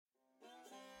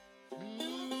Shit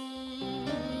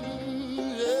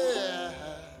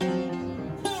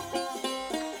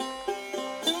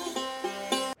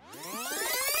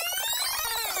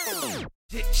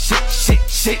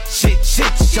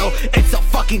show. It's a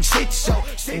fucking shit show.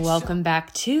 Welcome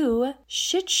back to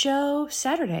Shitshow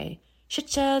Saturday.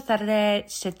 Shitshow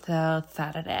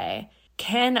Saturday.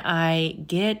 Can I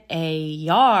get a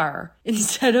yar?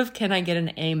 Instead of can I get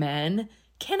an amen?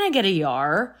 Can I get a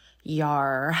yar?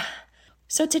 Yar.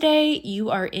 So today you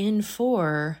are in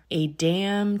for a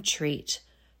damn treat.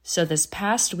 So this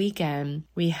past weekend,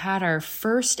 we had our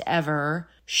first ever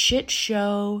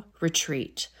Shitshow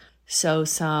retreat. So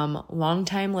some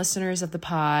longtime listeners of the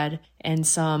pod and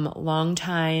some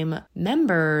longtime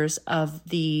members of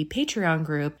the Patreon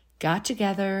group got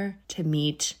together to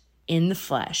meet in the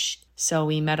flesh. So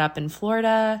we met up in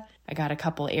Florida. I got a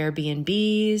couple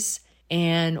Airbnbs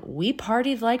and we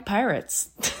partied like pirates.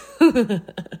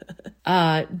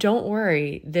 Don't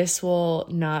worry, this will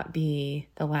not be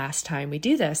the last time we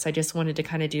do this. I just wanted to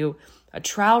kind of do a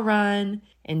trial run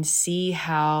and see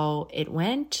how it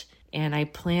went. And I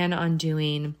plan on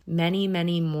doing many,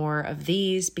 many more of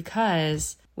these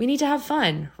because we need to have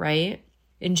fun, right?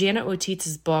 In Janet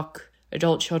Otitz's book,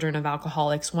 Adult Children of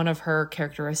Alcoholics, one of her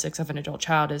characteristics of an adult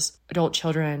child is adult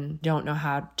children don't know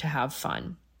how to have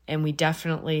fun. And we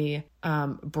definitely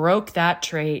broke that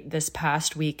trait this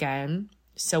past weekend.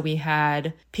 So we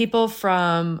had people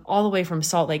from all the way from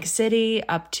Salt Lake City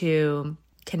up to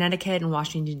Connecticut and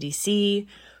Washington, D.C.,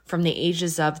 from the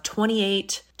ages of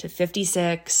 28 to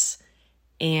 56.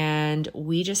 And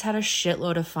we just had a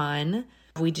shitload of fun.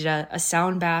 We did a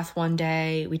sound bath one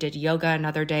day. We did yoga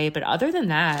another day. But other than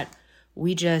that,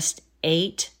 we just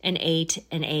ate and ate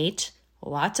and ate.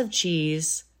 Lots of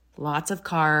cheese, lots of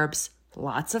carbs,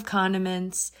 lots of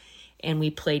condiments. And we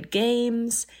played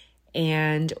games.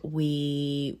 And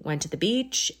we went to the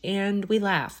beach and we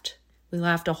laughed. We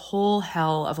laughed a whole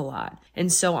hell of a lot.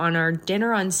 And so on our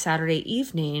dinner on Saturday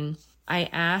evening, I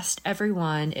asked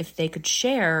everyone if they could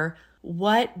share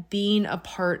what being a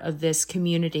part of this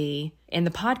community and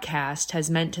the podcast has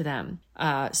meant to them.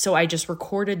 So I just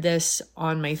recorded this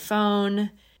on my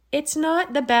phone. It's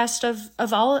not the best of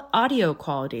all audio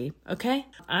quality, okay?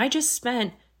 I just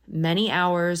spent many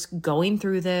hours going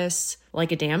through this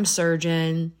like a damn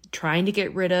surgeon, trying to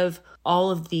get rid of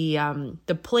all of the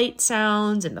plate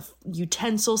sounds and the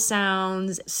utensil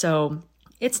sounds. So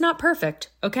it's not perfect,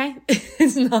 okay?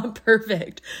 It's not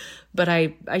perfect. But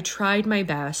I tried my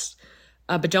best.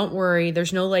 But don't worry,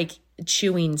 there's no like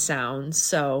chewing sounds.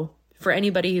 So for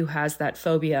anybody who has that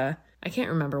phobia, I can't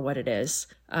remember what it is.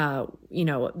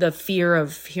 The fear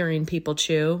of hearing people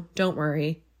chew. Don't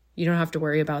worry. You don't have to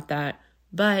worry about that.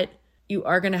 But you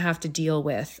are going to have to deal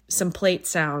with some plate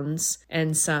sounds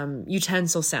and some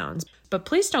utensil sounds. But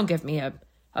please don't give me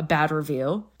a bad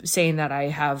review saying that I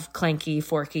have clanky,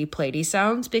 forky, platey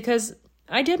sounds because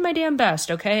I did my damn best,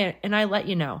 okay? And I let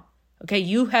you know, okay?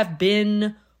 You have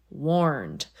been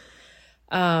warned.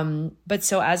 But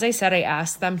so as I said, I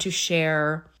asked them to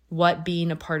share what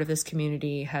being a part of this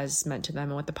community has meant to them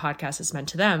and what the podcast has meant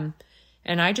to them.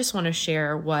 And I just want to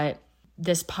share what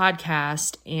this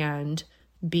podcast and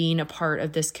being a part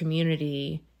of this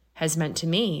community has meant to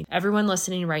me. Everyone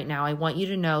listening right now, I want you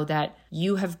to know that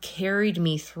you have carried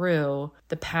me through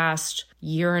the past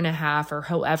year and a half or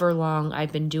however long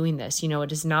I've been doing this. It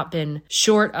has not been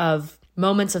short of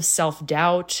moments of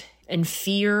self-doubt and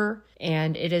fear.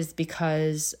 And it is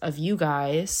because of you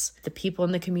guys, the people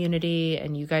in the community,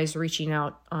 and you guys reaching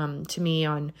out to me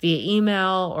via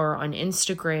email or on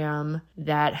Instagram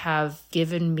that have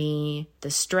given me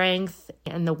the strength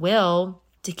and the will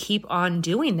to keep on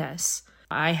doing this.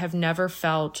 I have never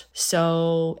felt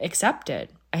so accepted.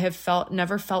 I have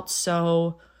never felt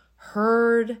so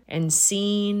heard and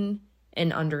seen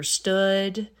and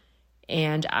understood.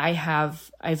 And I've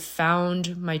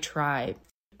found my tribe.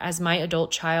 As my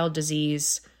adult child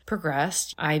disease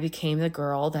progressed, I became the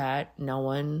girl that no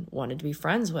one wanted to be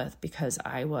friends with because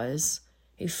I was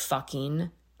a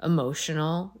fucking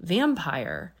emotional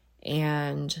vampire.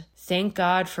 And thank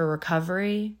God for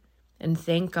recovery. And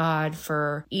thank God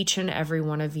for each and every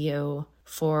one of you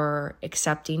for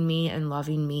accepting me and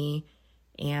loving me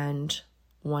and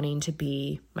wanting to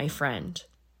be my friend.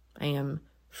 I am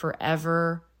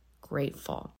forever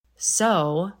grateful.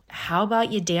 So how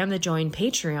about you damn the join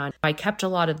Patreon? I kept a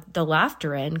lot of the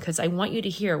laughter in because I want you to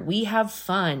hear we have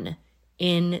fun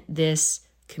in this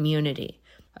community.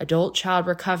 Adult child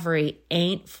recovery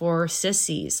ain't for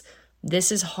sissies.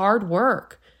 This is hard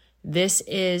work. This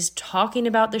is talking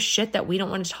about the shit that we don't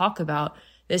want to talk about.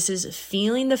 This is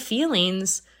feeling the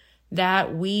feelings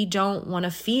that we don't want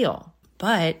to feel.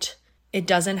 But It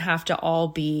doesn't have to all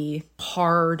be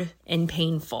hard and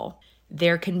painful.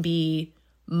 There can be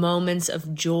moments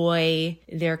of joy.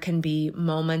 There can be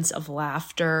moments of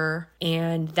laughter.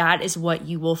 And that is what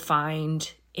you will find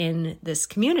in this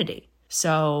community.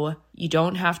 So you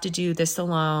don't have to do this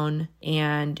alone,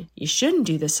 and you shouldn't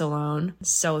do this alone.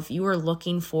 So if you are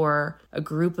looking for a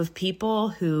group of people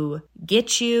who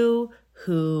get you,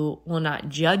 who will not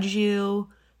judge you,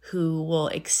 who will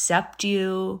accept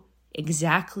you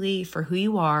exactly for who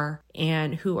you are,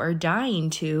 and who are dying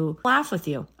to laugh with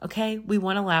you, okay? We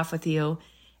want to laugh with you,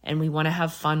 and we want to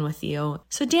have fun with you.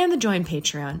 So damn the join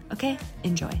Patreon, okay?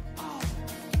 Enjoy.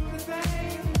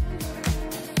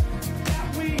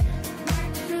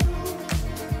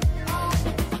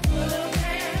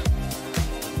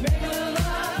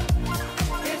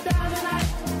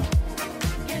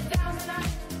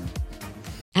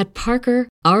 At Parker,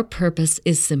 our purpose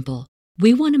is simple.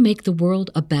 We want to make the world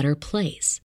a better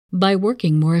place by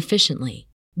working more efficiently,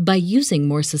 by using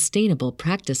more sustainable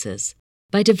practices,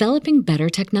 by developing better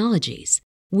technologies.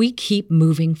 We keep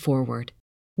moving forward.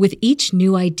 With each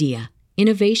new idea,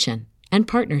 innovation, and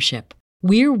partnership,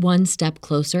 we're one step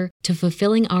closer to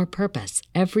fulfilling our purpose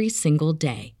every single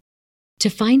day. To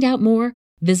find out more,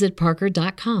 visit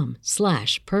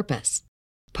parker.com/purpose.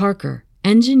 Parker,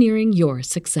 engineering your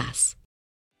success.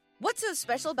 What's so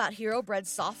special about Hero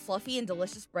Bread's soft, fluffy, and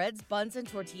delicious breads, buns, and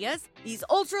tortillas? These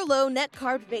ultra-low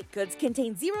net-carb baked goods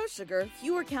contain zero sugar,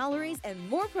 fewer calories, and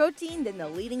more protein than the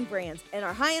leading brands, and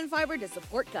are high in fiber to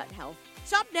support gut health.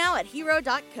 Shop now at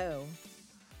hero.co.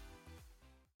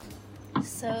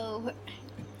 So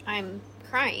I'm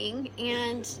crying,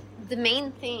 and the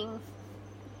main thing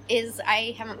is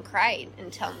I haven't cried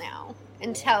until now,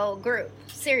 until group.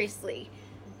 Seriously.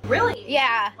 Really?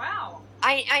 Yeah. Wow.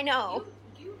 I know.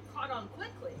 You caught on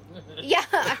quickly. Yeah.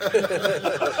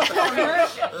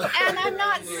 And I'm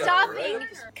not stopping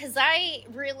because I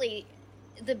really,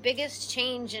 the biggest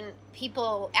change in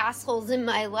people, assholes in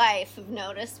my life, have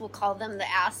noticed, we'll call them the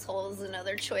assholes and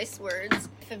other choice words,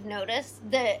 have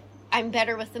noticed that I'm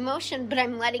better with emotion, but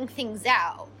I'm letting things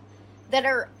out that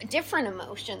are different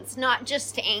emotions, not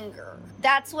just anger.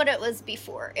 That's what it was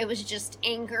before. It was just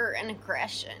anger and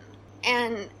aggression.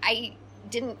 And I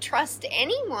didn't trust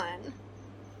anyone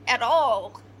at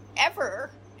all,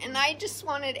 ever. And I just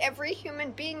wanted every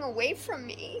human being away from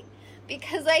me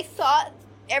because I thought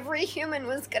every human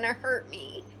was going to hurt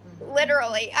me.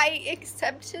 Literally, I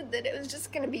accepted that it was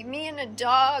just going to be me and a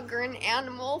dog or an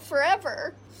animal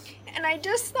forever. And I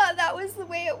just thought that was the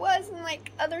way it was, and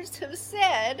like others have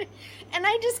said, and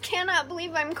I just cannot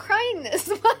believe I'm crying this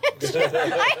much.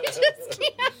 I just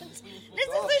can't. This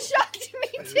is a shock to me,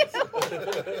 too.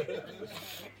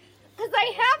 Because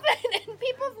I haven't, and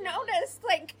people have noticed,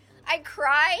 like, I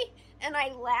cry and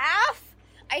I laugh.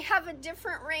 I have a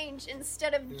different range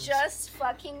instead of just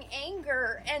fucking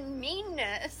anger and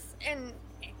meanness and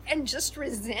just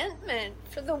resentment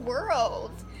for the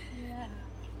world. Yeah.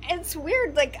 It's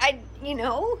weird, like,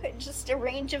 just a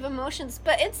range of emotions.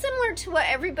 But it's similar to what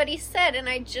everybody said, and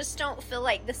I just don't feel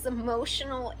like this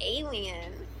emotional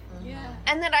alien. Yeah.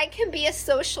 And that I can be a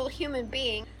social human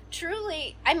being.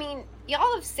 Truly, I mean,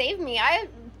 y'all have saved me. I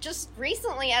just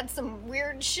recently had some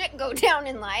weird shit go down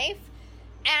in life.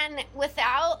 And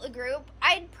without the group,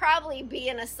 I'd probably be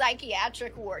in a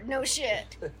psychiatric ward. No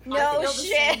shit. No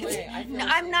shit.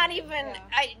 I'm not even,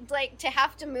 I like to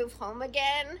have to move home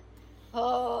again.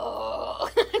 Oh,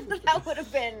 that would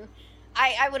have been,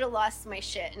 I would have lost my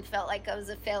shit and felt like I was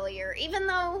a failure, even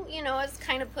though, I was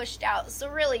kind of pushed out. So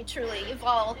really, truly,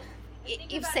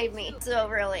 you've saved me. So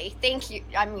really, thank you.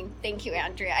 I mean, thank you,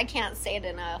 Andrea. I can't say it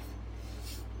enough.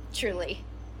 Truly.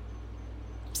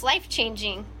 It's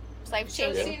life-changing.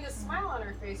 Should have seen the smile on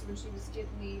her face when she was getting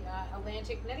the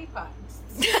Atlantic neti pot.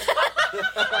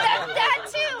 that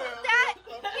too.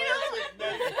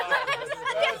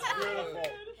 That's beautiful.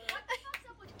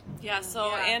 Yeah,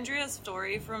 so Andrea's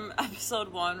story from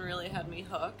episode 1 really had me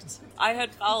hooked. I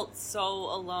had felt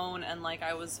so alone and like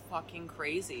I was fucking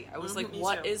crazy. I was like,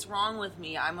 what is wrong with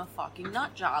me? I'm a fucking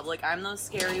nut job. Like, I'm those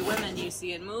scary women you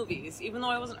see in movies. Even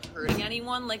though I wasn't hurting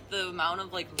anyone, like, the amount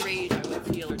of, like, rage I would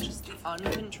feel, or just the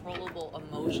uncontrollable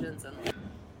emotions, and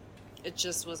it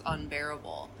just was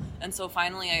unbearable. And so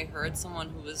finally I heard someone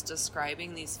who was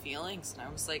describing these feelings, and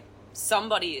I was like,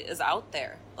 somebody is out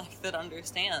there, like, that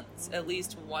understands. At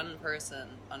least one person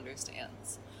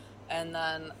understands. And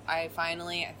then I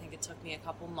think it took me a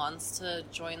couple months to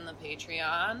join the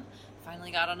Patreon.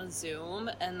 Finally got on a Zoom,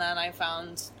 and then I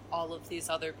found all of these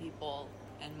other people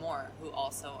and more who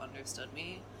also understood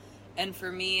me. And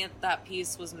for me, that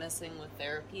piece was missing with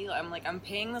therapy. I'm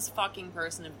paying this fucking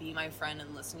person to be my friend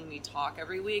and listening to me talk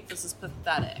every week. This is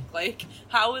pathetic. Like,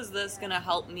 how is this going to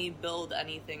help me build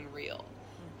anything real?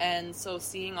 And so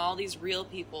seeing all these real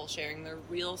people sharing their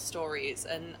real stories,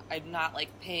 and I'm not,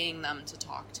 like, paying them to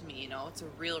talk to me, you know, it's a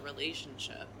real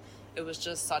relationship. It was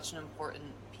just such an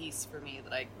important piece for me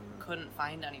that I couldn't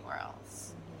find anywhere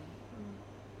else.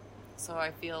 So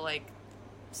I feel like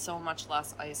so much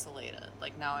less isolated.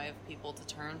 Like, now I have people to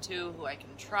turn to who I can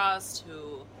trust,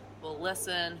 who will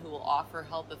listen, who will offer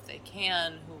help if they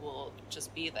can, who will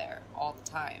just be there all the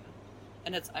time.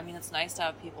 And it's nice to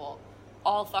have people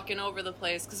all fucking over the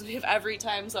place because we have every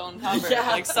time zone covered. Yeah.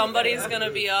 Like, somebody's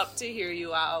gonna be up to hear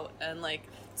you out, and like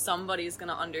somebody's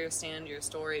gonna understand your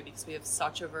story because we have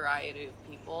such a variety of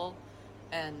people,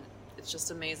 and it's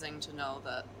just amazing to know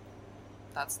that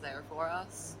that's there for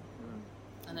us.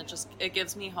 And it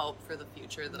gives me hope for the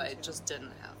future that I just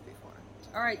didn't have before.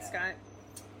 All right, Scott.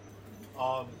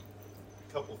 A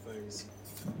couple things.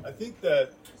 I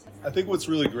think what's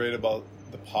really great about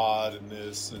the pod and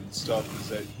this and stuff is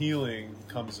that healing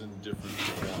comes in different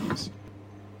forms.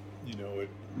 You know, it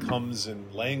comes in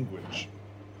language,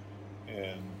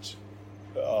 and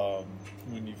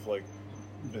when you've like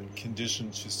been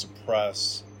conditioned to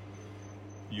suppress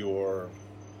your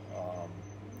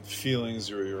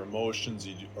feelings or your emotions,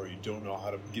 or you don't know how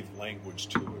to give language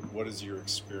to it. What is your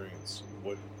experience?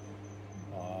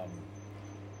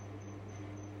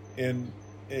 And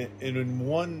in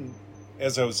one,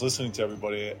 as I was listening to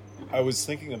everybody, I was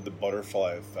thinking of the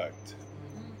butterfly effect,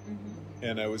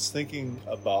 and I was thinking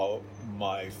about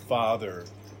my father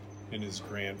and his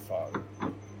grandfather,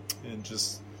 and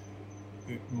just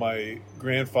my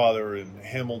grandfather in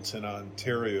Hamilton,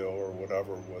 Ontario, or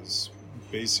whatever, was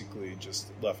basically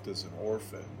just left as an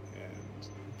orphan, and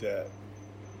that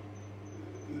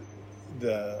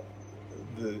the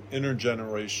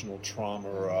intergenerational trauma,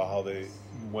 or how they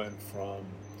went from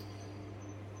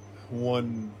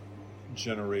one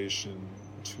generation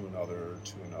to another,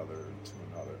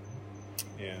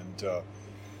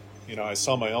 and I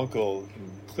saw my uncle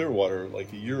in Clearwater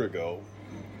like a year ago,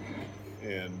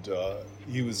 and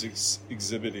he was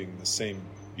exhibiting the same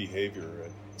behavior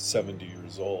at 70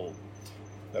 years old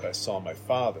that I saw my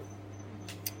father.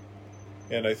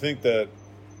 And I think that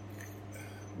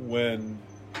when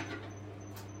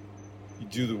you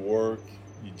do the work,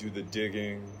 you do the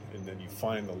digging, and then you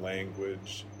find the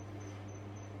language,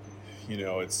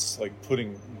 it's like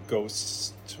putting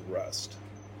ghosts to rest.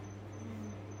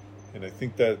 And I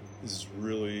think that is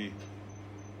really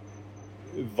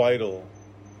vital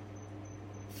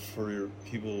for your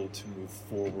people to move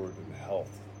forward in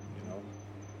health,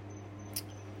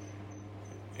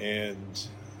 And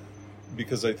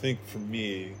because I think for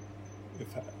me,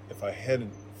 if I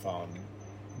hadn't found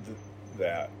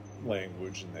that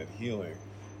language and that healing,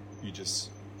 you just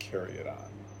carry it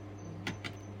on.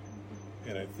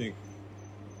 And I think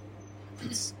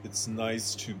it's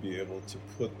nice to be able to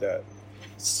put that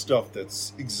stuff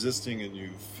that's existing in you,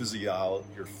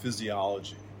 your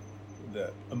physiology,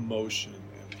 that emotion,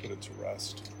 and put it to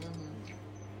rest.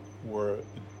 Where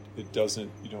it doesn't,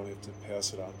 you don't have to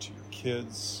pass it on to your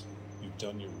kids. You've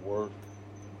done your work,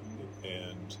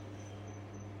 and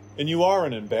you are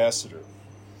an ambassador,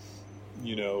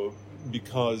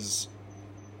 because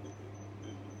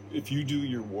if you do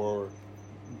your work,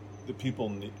 the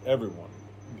people everyone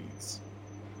needs.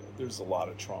 There's a lot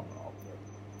of trauma out there,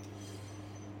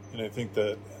 and I think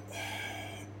that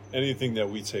anything that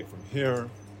we take from here,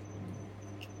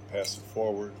 pass it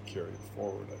forward, carry it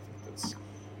forward.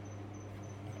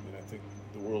 I think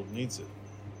the world needs it.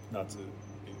 Not to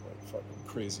be like fucking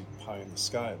crazy pie in the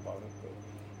sky about it, but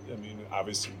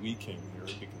obviously we came here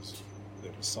because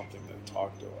there was something that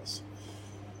talked to us.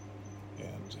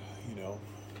 And,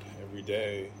 every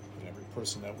day and every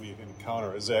person that we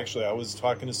encounter is actually, I was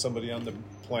talking to somebody on the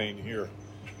plane here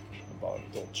about an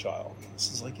adult child. And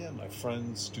this is like, yeah, my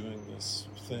friend's doing this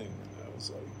thing. And I was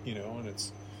like, and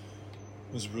it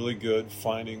was really good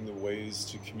finding the ways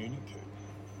to communicate.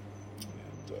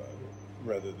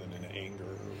 Rather than in anger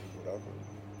or whatever.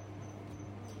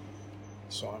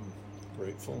 So I'm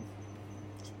grateful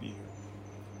to be here.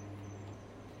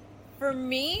 For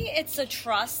me, it's a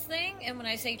trust thing. And when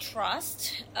I say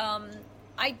trust, I'm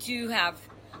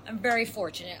very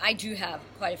fortunate. I do have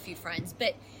quite a few friends,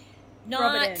 but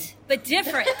but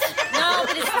different. No,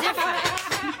 but it's different.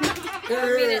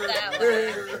 Don't mean it that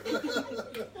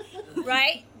way.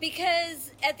 Right? Because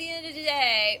at the end of the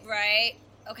day, right?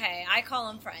 Okay, I call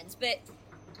them friends, but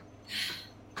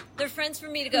they're friends for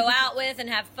me to go out with and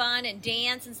have fun and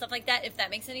dance and stuff like that, if that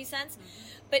makes any sense.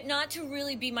 but not to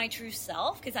really be my true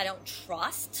self because I don't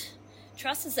trust.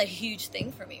 Trust is a huge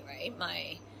thing for me, right?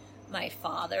 My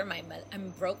father, my mother,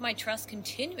 broke my trust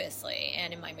continuously,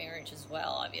 and in my marriage as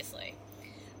well, obviously.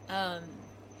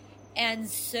 And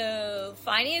so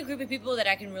finding a group of people that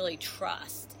I can really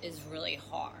trust is really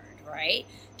hard, right?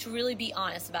 To really be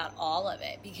honest about all of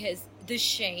it, because the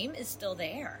shame is still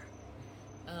there.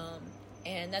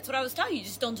 And that's what I was taught. You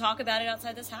just don't talk about it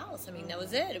outside this house. I mean, that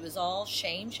was it. It was all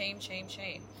shame, shame, shame,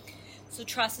 shame. So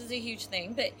trust is a huge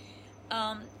thing. But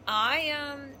I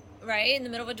am right in the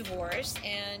middle of a divorce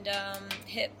and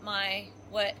hit my,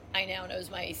 what I now know is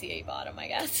my ACA bottom, I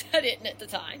guess. I didn't at the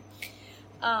time.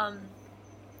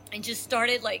 And just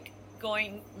started like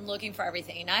going and looking for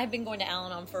everything. And I had been going to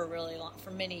Al-Anon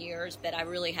for many years, but I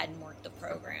really hadn't worked the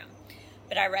program.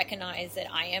 But I recognize that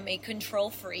I am a control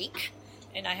freak.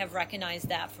 And I have recognized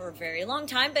that for a very long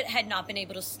time, but had not been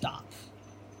able to stop.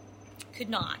 Could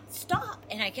not stop.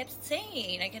 And I kept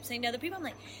saying to other people, I'm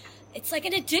like, it's like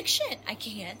an addiction. I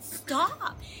can't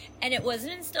stop. And it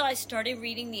wasn't until I started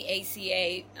reading the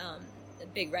ACA, the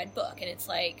Big Red Book. And it's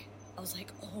like, I was like,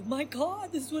 oh my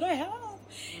God, this is what I have.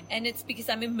 And it's because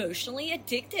I'm emotionally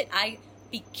addicted. I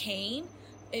became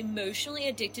emotionally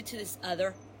addicted to this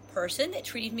other person that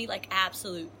treated me like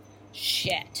absolute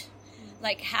shit.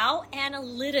 Like, how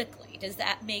analytically does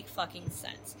that make fucking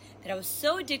sense? That I was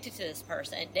so addicted to this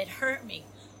person that hurt me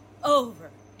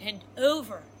over and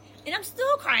over. And I'm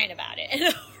still crying about it.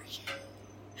 And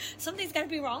something's got to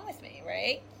be wrong with me,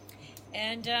 right?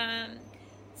 And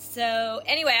so,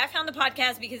 anyway, I found the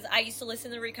podcast because I used to listen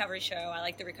to the Recovery Show. I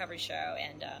like the Recovery Show.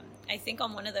 And I think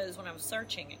on one of those, when I was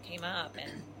searching, it came up.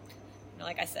 And, you know,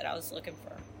 like I said, I was looking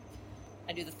for...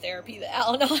 I do the therapy, the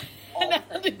Al-Anon, and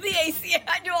I do the ACA.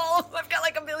 I do all of them. I've got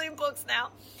like 1 million books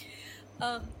now,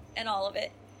 and all of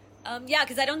it. Yeah,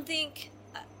 because I don't think,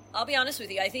 I'll be honest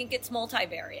with you, I think it's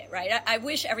multivariate, right? I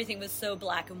wish everything was so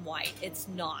black and white. It's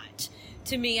not.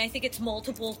 To me, I think it's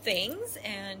multiple things,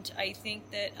 and I think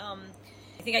that,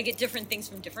 I get different things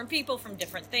from different people, from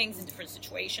different things in different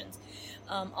situations,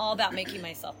 all about making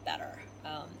myself better.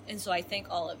 And so I thank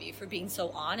all of you for being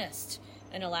so honest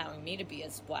and allowing me to be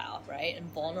as well, right? And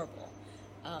vulnerable.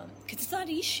 Because it's not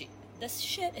easy. This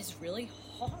shit is really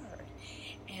hard.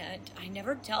 And I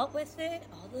never dealt with it,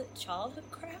 all the childhood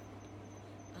crap.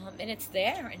 And it's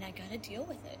there, and I gotta deal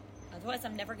with it. Otherwise,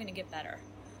 I'm never gonna get better.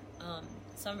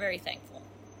 So I'm very thankful.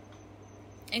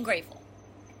 And grateful.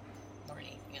 More than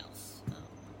anything else.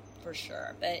 For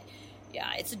sure. But,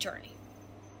 yeah, it's a journey.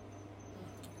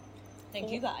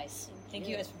 Thank you guys. Thank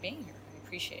you guys for being here. I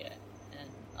appreciate it.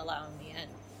 Allowing me in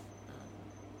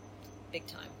big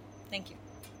time. Thank you.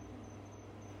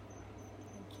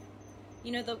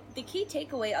 You know, the key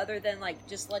takeaway, other than like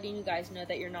just letting you guys know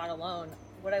that you're not alone,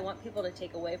 what I want people to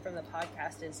take away from the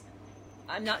podcast is,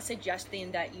 I'm not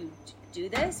suggesting that you do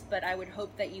this, but I would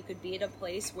hope that you could be at a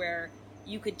place where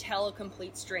you could tell a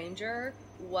complete stranger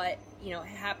what, you know,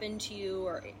 happened to you,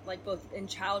 or like both in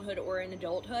childhood or in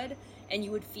adulthood, and you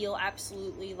would feel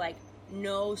absolutely like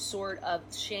no sort of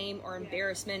shame or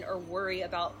embarrassment or worry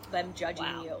about them judging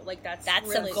you. Like that's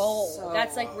really, a goal. So,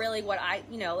 that's like really what I,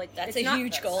 you know, like that's a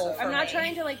huge goal. I'm not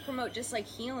trying to like promote just like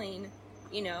healing,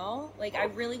 you know, like I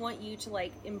really want you to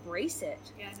like embrace it.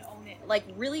 Yeah, and own it. Like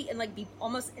really, and like be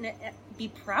almost be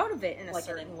proud of it in a like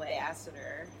certain an way.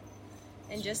 Ambassador.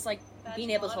 And just like being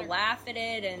able to laugh at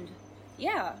it, and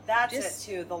yeah, that's just,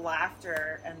 it too. The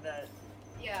laughter and the.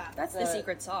 Yeah, that's the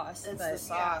secret sauce. It's the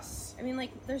sauce. I mean, like,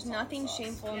 there's nothing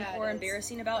shameful or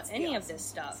embarrassing about any of this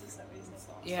stuff.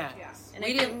 Yeah. And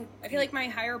I feel like my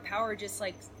higher power just,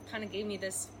 like, kind of gave me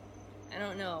this, I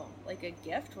don't know, like a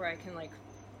gift where I can, like,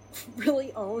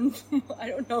 really own, I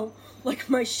don't know, like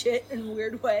my shit in a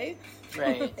weird way.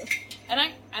 Right. And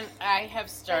I have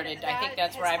started, I think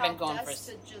that's where I've been going for.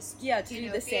 To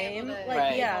do the same. Like,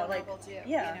 right.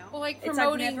 Well, like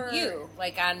promoting you,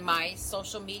 like on my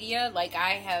social media, like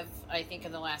I think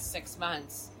in the last 6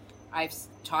 months, I've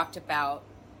talked about,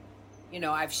 you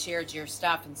know, I've shared your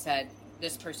stuff and said,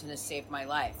 this person has saved my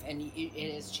life and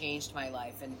it has changed my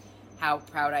life, and how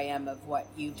proud I am of what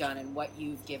you've done and what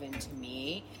you've given to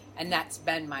me. And that's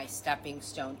been my stepping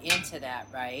stone into that,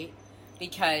 right?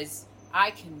 Because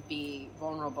I can be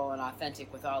vulnerable and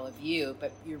authentic with all of you,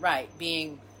 but you're right,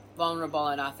 being vulnerable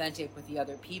and authentic with the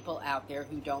other people out there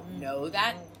who don't know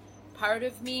that part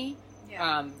of me.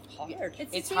 Yeah. Hard.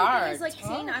 It's hard. It's like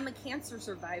saying I'm a cancer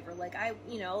survivor. Like I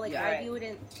view it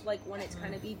in like when it's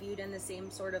kind of be viewed in the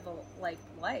same sort of a like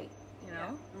light, you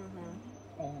know.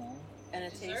 Yeah. Mm-hmm. And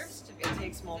it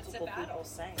takes multiple people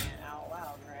saying it out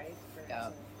loud, right? Yeah.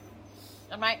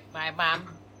 And my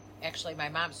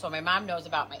mom knows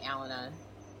about my Al-Anon,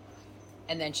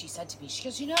 And then she said to me, she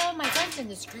goes, my friend's in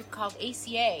this group called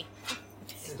ACA.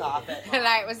 Stop it. And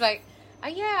I was like, oh,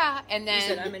 yeah. And then... You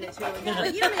said I'm in it too.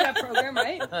 Like, you don't need that program,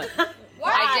 right? Why?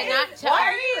 I did not tell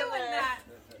Why are you doing that?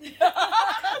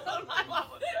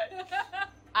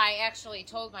 I actually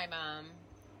told my mom,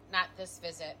 not this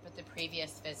visit, but the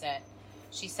previous visit.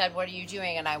 She said, what are you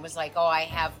doing? And I was like, oh, I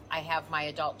have my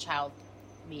adult child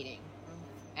meeting.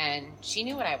 And she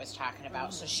knew what I was talking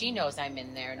about, so she knows I'm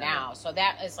in there now. So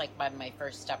that is like my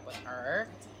first step with her.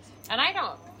 And I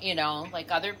don't,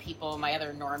 like other people, my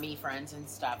other normie friends and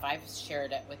stuff, I've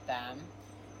shared it with them.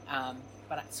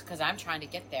 But it's because I'm trying to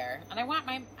get there. And I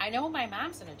know my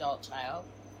mom's an adult child.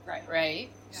 Right?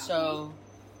 Yeah. So,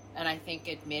 and I think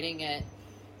admitting it,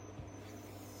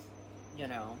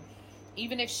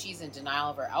 even if she's in denial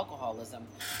of her alcoholism,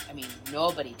 I mean,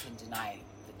 nobody can deny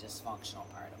the dysfunctional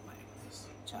part of my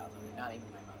childhood, not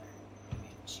even my mother. I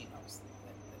mean, she knows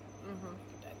that.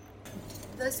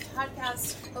 This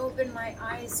podcast opened my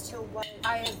eyes to what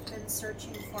I have been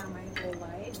searching for my whole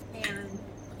life, and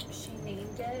she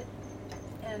named it,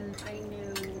 and I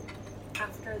knew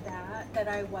after that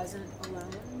I wasn't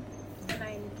alone. And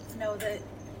I know that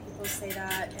people say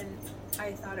that, and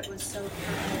I thought it was so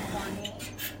for me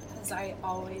because I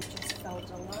always just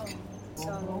felt alone.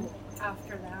 So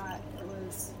after that, it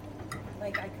was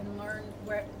like I can learn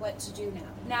what to do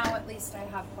now. Now at least I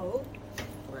have hope.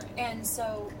 Right. And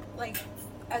so, like,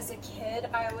 as a kid,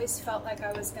 I always felt like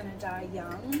I was going to die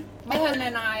young. My husband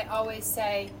and I always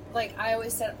say, like, I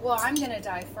always said, well, I'm going to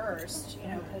die first,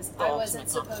 because I wasn't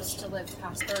supposed to live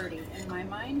past 30 in my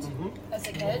mind as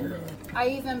a kid. I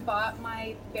even bought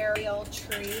my burial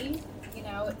tree.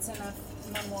 It's in a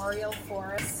memorial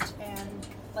forest, and,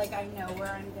 like, I know where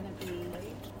I'm going to be.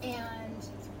 And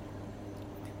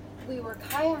we were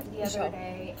kayaking the other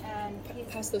day, and he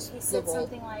said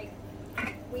something like,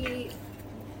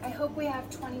 I hope we have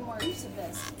 20 more years of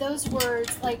this. Those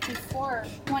words, like before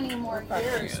 20 more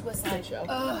years, was like,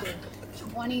 ugh,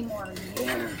 20 more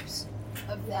years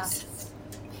of this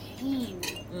pain.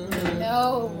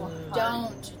 No,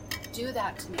 don't do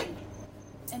that to me.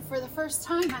 And for the first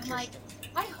time, I'm like,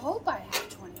 I hope I have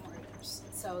 20 more years.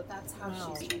 So that's how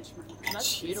she's changed my life.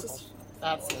 That's beautiful.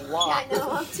 That's a lot. Yeah, I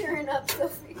know, I'm tearing up,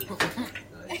 Sophie.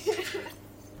 Nice. It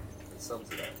sums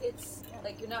it up. It's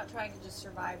like you're not trying to just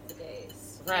survive the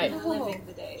days. Right. You're living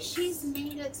the days. She's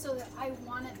made it so that I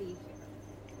want to be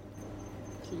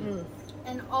here.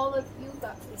 And all of you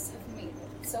guys have made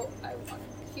it so I want to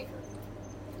be here.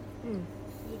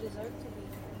 You deserve to be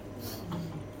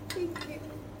here. Thank you.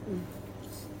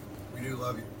 We do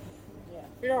love you. Yeah.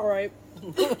 You're all right.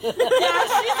 Yeah,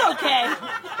 she's okay.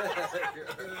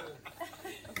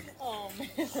 Oh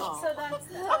man. So that's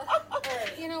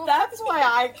that's why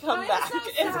I come back.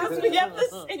 It's because we have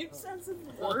the same sense of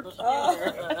work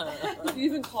here. You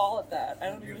even call it that. I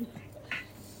don't even.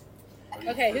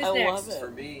 Okay, who's next? Love it.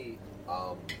 For me,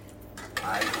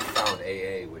 I found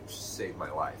AA, which saved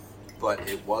my life, but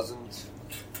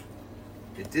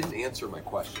it didn't answer my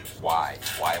question. Why?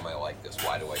 Why am I like this?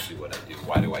 Why do I do what I do?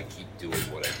 Why do I keep doing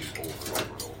what I do over and over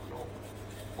and over and over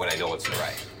when I know it's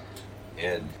right?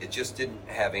 And it just didn't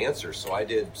have answers, so I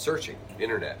did searching,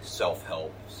 internet,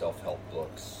 self-help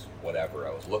books, whatever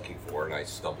I was looking for, and I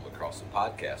stumbled across some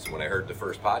podcasts. And when I heard the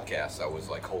first podcast, I was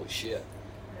like, holy shit.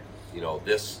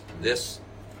 This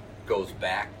goes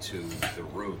back to the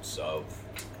roots of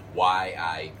why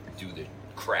I do the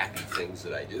crappy things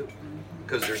that I do.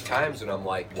 Because there's times when I'm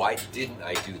like, why didn't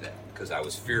I do that? Because I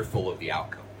was fearful of the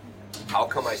outcome. How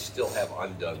come I still have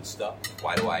undone stuff?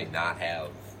 Why do I not have,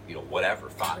 whatever,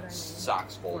 thoughts,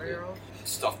 socks folded,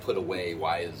 stuff put away?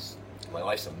 Why is my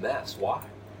life's a mess? Why?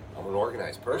 I'm an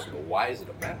organized person, but why is it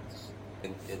a mess?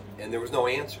 And there was no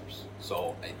answers.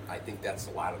 So I think that's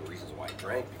a lot of the reasons why I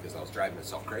drank, because I was driving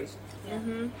myself crazy.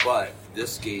 Mm-hmm. But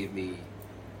this gave me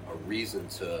the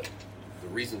reasons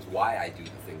why I do the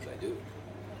things I do.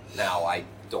 Now, I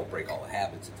don't break all the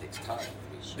habits. It takes time. I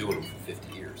mean, doing them for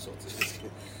 50 years, so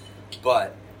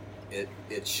but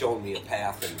it's shown me a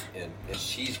path, and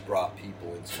she's brought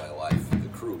people into my life, the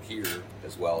crew here,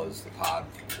 as well as the pod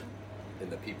and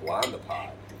the people on the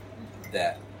pod,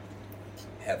 that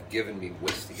have given me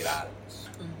ways to get out of this,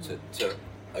 to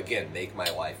again, make my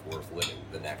life worth living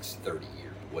the next 30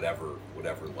 years, whatever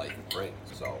life it brings.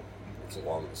 So it's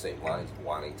along the same lines of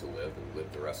wanting to live and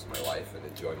live the rest of my life and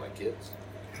enjoy my kids.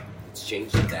 It's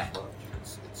changed it that much.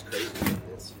 It's crazy.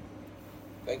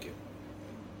 Thank you.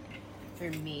 For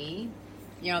me,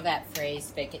 that phrase,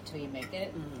 fake it till you make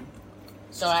it.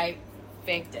 So I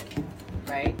faked it,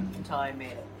 right? Until I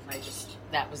made it.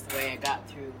 That was the way I got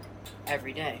through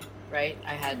every day, right?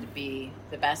 I had to be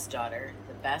the best daughter,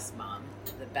 the best mom,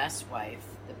 the best wife,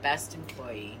 the best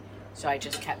employee. So I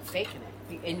just kept faking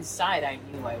it. Inside, I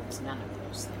knew I was none of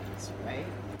those things, right?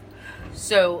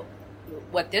 So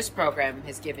what this program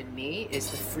has given me is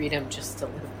the freedom just to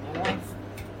live my life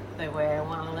the way I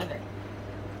want to live it.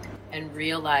 And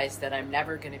realize that I'm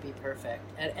never going to be perfect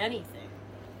at anything.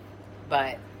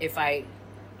 But if I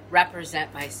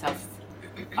represent myself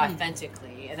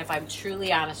authentically, and if I'm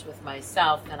truly honest with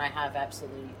myself, then I have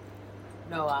absolutely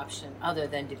no option other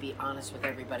than to be honest with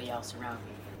everybody else around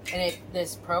me. And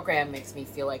this program makes me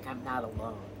feel like I'm not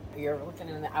alone. You're looking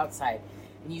on the outside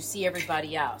and you see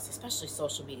everybody else, especially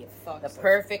social media, the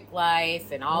perfect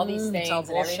life and all these things,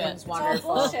 and everything's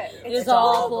wonderful. It's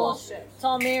all bullshit. It's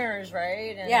all mirrors,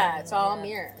 right? And, yeah, it's all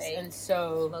mirrors. And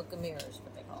so smoke and mirrors,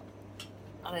 what they call it.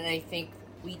 And I think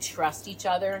we trust each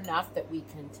other enough that we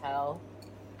can tell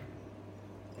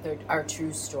our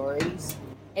true stories.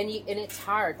 And it's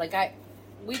hard. Like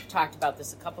we've talked about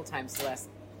this a couple times the last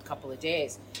couple of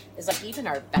days. Is like even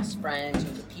our best friends or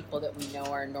the people that we know,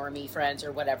 our normie friends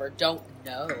or whatever, don't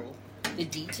know the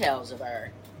details of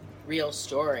our real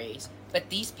stories. But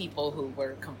these people who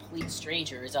were complete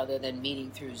strangers other than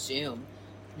meeting through Zoom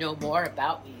know more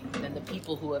about me than the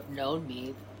people who have known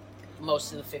me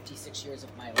most of the 56 years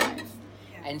of my life.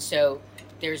 And so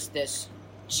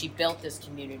she built this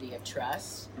community of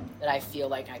trust that I feel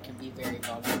like I can be very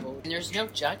vulnerable. And there's no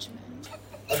judgment.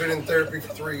 I've been in therapy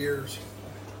for 3 years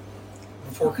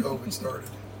before COVID started.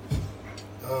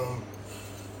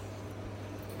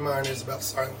 Mine is about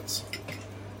silence.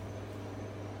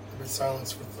 I've been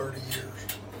silenced for 30 years,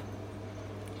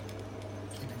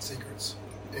 keeping secrets.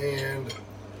 And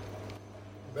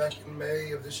back in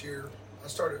May of this year, I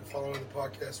started following the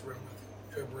podcast around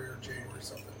February or January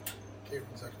something. Can't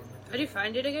exactly remember. How'd you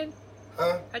find it again?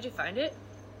 Huh? How'd you find it?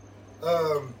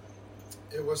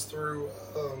 It was through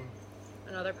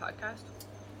another podcast.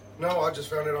 No, I just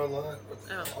found it online.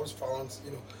 Oh. I was following,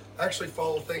 I actually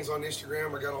follow things on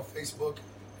Instagram. I got on Facebook.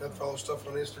 I follow stuff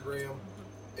on Instagram,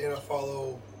 and I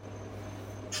follow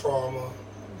trauma.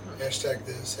 Hashtag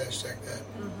this, hashtag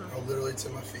that. Literally, it's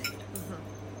in my feed.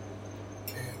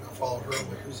 And I followed her. I'm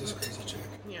like, who's this crazy chick?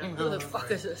 Yeah. Who the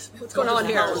fuck is this? What's going on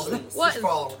here? What? Just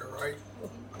following her, right?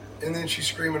 And then she's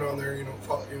screaming on there,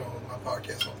 follow, my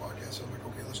podcast. So I'm like,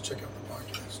 okay, let's check out the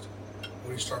podcast. What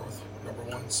do you start with? Number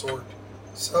one, sort.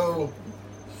 So,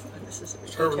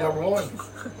 start with number one. And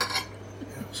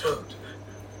I was hooked.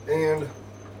 And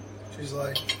she's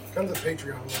like, come to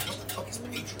Patreon. I'm like, what the fuck is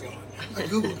Patreon? I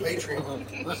Googled Patreon.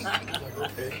 I'm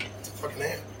like, okay, it's a fucking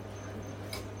app.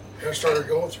 And I started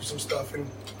going through some stuff, and,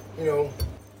 and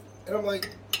I'm like,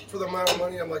 for the amount of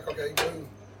money, I'm like, okay, boom,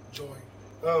 join.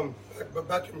 But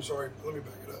I'm sorry, let me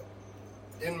back it up.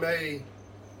 In May,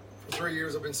 for 3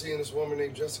 years, I've been seeing this woman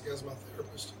named Jessica as my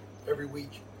therapist every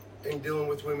week, and dealing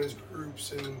with women's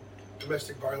groups and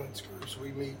domestic violence groups.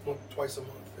 We meet twice a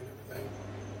month and everything.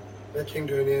 That came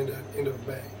to an end of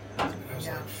May. And I was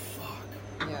like,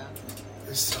 fuck. Yeah.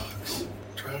 This sucks.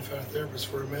 Trying to find a therapist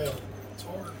for a male. It's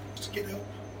hard. Just get help.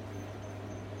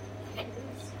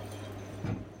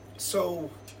 So,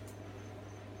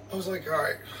 I was like, all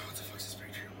right, what the fuck is this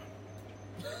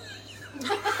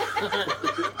Patreon?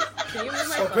 Can you move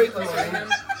my So I paid the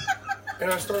money,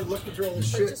 and I started looking through all this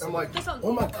shit. I'm like,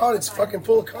 oh my God, it's fucking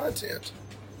full of content.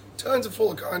 Tons of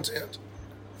full of content.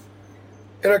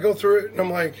 And I go through it, and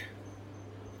I'm like,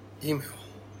 email.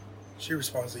 She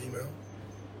responds to email.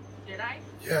 Did I?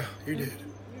 Yeah, you did.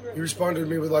 You responded to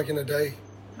me with in a day.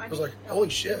 I was like, holy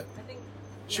shit. I think.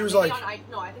 She was like, I think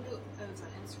it was on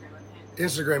Instagram. I think.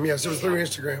 Instagram, yes, it was through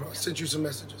Instagram. I sent you some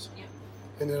messages. Yeah.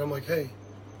 And then I'm like, hey,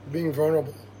 being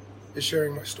vulnerable is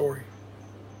sharing my story.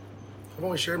 I've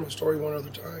only shared my story one other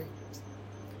time.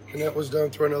 And that was done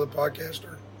through another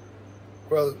podcaster.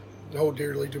 Well, hold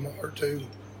dearly to my heart too.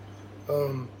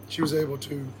 She was able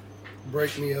to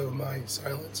break me of my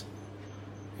silence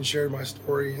and share my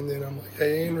story. And then I'm like,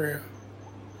 hey, Andrea.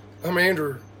 I'm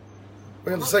Andrew.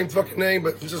 We have the same fucking name,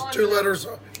 but just two letters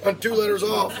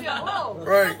off. Yeah, whoa.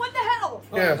 Right. What the hell?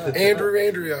 Yeah,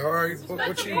 Andrea, all right.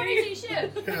 What you? Crazy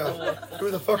shit. Yeah.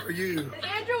 Who the fuck are you? An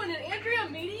Andrew and an Andrea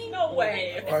meeting? No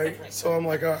way. All right. So I'm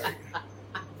like, all right.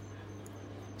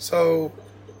 So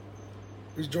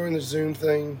we joined the Zoom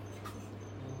thing,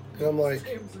 and I'm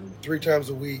like, 3 times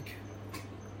a week.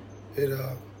 It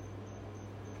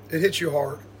hits you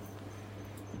hard,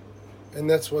 and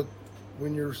that's what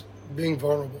when you're being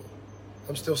vulnerable.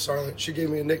 I'm still silent. She gave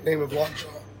me a nickname of Lockjaw.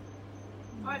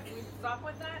 What? Can we stop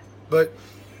with that? But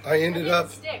I ended up.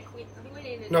 Stick. I think we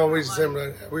needed. No, we just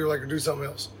we were like, do something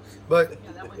else. But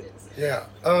yeah, that one didn't stick. Yeah.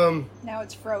 Now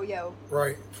it's Froyo.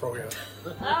 Right, Froyo.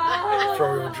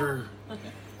 Froyo Drew.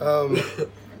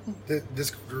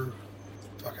 This group.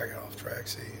 Fuck, I got off track.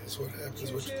 See, that's what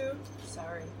happens with you.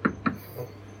 Sorry. Oh,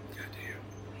 goddamn.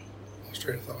 Lost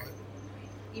train of thought.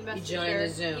 You must You joined the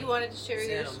Zoom. You wanted to share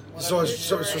yours. So I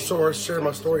shared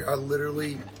my story. I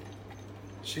literally,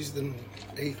 she's the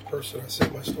 8th person I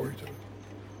sent my story to.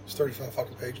 It's 35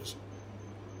 fucking pages.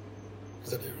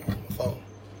 Because I did it on my phone.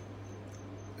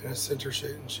 And I sent her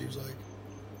shit, and she was like,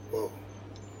 whoa,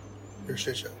 you're a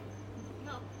shit show.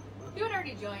 No. You had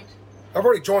already joined. I've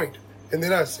already joined. And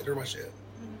then I sent her my shit.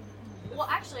 Well,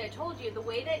 actually, I told you the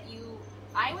way that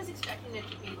I was expecting it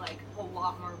to be like a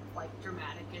lot more like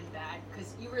dramatic and bad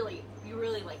because you really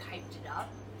like hyped it up.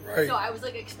 Right. So I was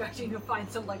like expecting to find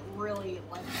some like really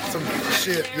like some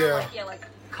shit, there, like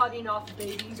cutting off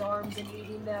babies' arms and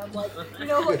eating them, like what the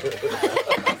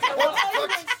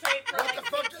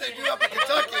fuck do they do up in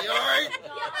Kentucky? All right.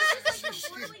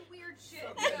 Really weird shit.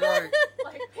 Right.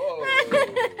 Like, Whoa.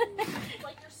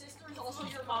 like your sister is also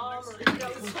your mom, or you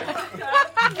know.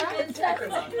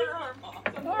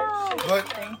 But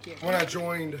when I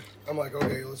joined, I'm like,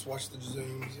 okay, let's watch the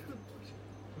Zooms.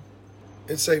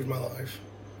 It saved my life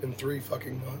in 3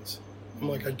 fucking months. I'm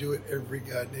like, I do it every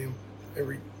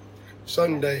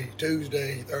Sunday,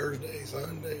 Tuesday, Thursday,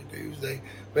 Sunday, Tuesday,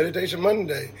 meditation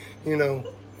Monday, you know,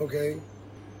 okay?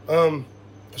 I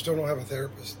still don't have a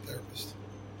therapist.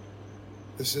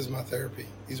 This is my therapy.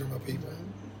 These are my people.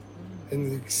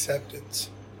 And the acceptance,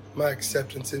 my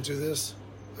acceptance into this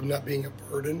of not being a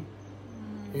burden,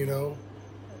 you know?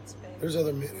 There's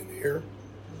other men in here.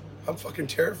 I'm fucking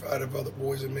terrified of other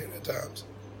boys and men at times.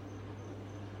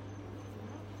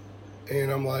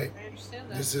 And I'm like,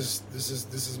 this is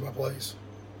my place.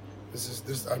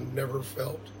 This I've never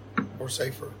felt more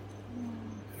safer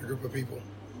in a group of people.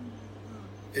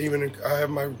 Even I have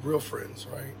my real friends,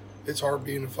 right? It's hard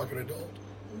being a fucking adult.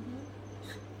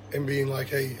 And being like,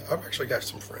 hey, I've actually got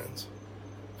some friends.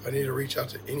 If I need to reach out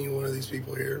to any one of these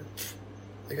people here,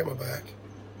 they got my back.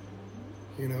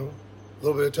 You know? A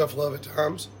little bit of tough love at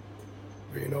times.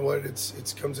 But you know what?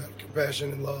 It comes out of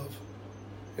compassion and love.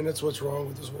 And that's what's wrong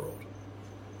with this world.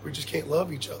 We just can't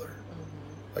love each other.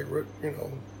 Like, you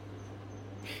know,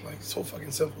 like it's so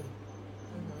fucking simple.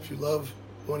 If you love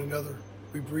one another,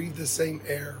 we breathe the same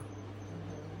air.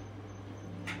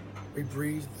 We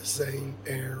breathe the same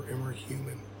air and we're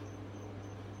human.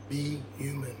 Be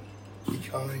human, be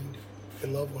kind,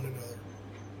 and love one another.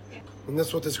 And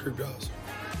that's what this group does.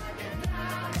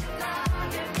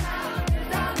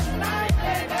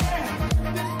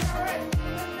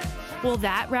 Well,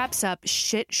 that wraps up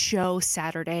Shit Show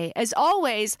Saturday. As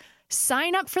always,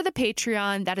 sign up for the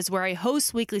Patreon. That is where I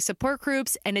host weekly support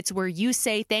groups, and it's where you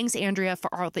say, thanks, Andrea,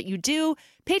 for all that you do.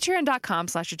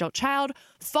 Patreon.com/adultchild.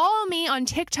 Follow me on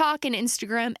TikTok and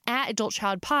Instagram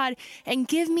 @AdultChildPod, and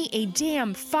give me a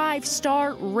damn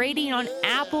 5-star rating on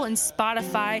Apple and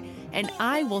Spotify, and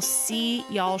I will see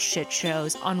y'all shit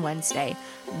shows on Wednesday.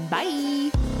 Bye.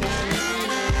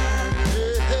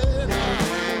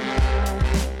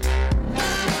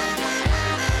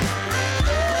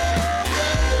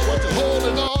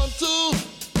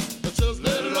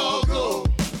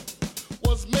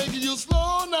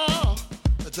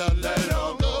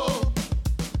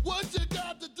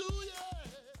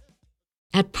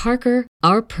 At Parker,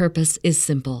 our purpose is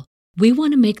simple. We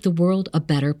want to make the world a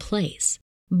better place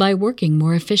by working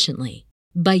more efficiently,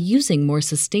 by using more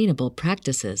sustainable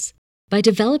practices, by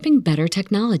developing better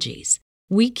technologies.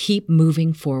 We keep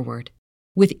moving forward.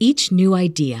 With each new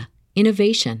idea,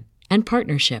 innovation, and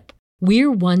partnership,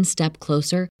 we're one step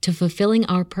closer to fulfilling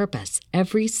our purpose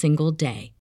every single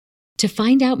day. To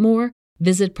find out more,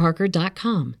 visit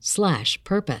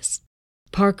parker.com/purpose.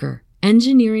 Parker,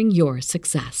 engineering your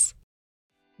success.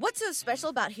 What's so special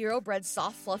about Hero Bread's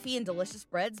soft, fluffy, and delicious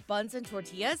breads, buns, and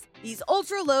tortillas? These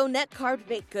ultra-low net-carb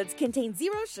baked goods contain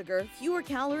 0 sugar, fewer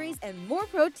calories, and more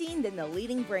protein than the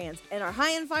leading brands, and are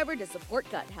high in fiber to support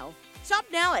gut health. Shop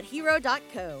now at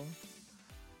hero.co.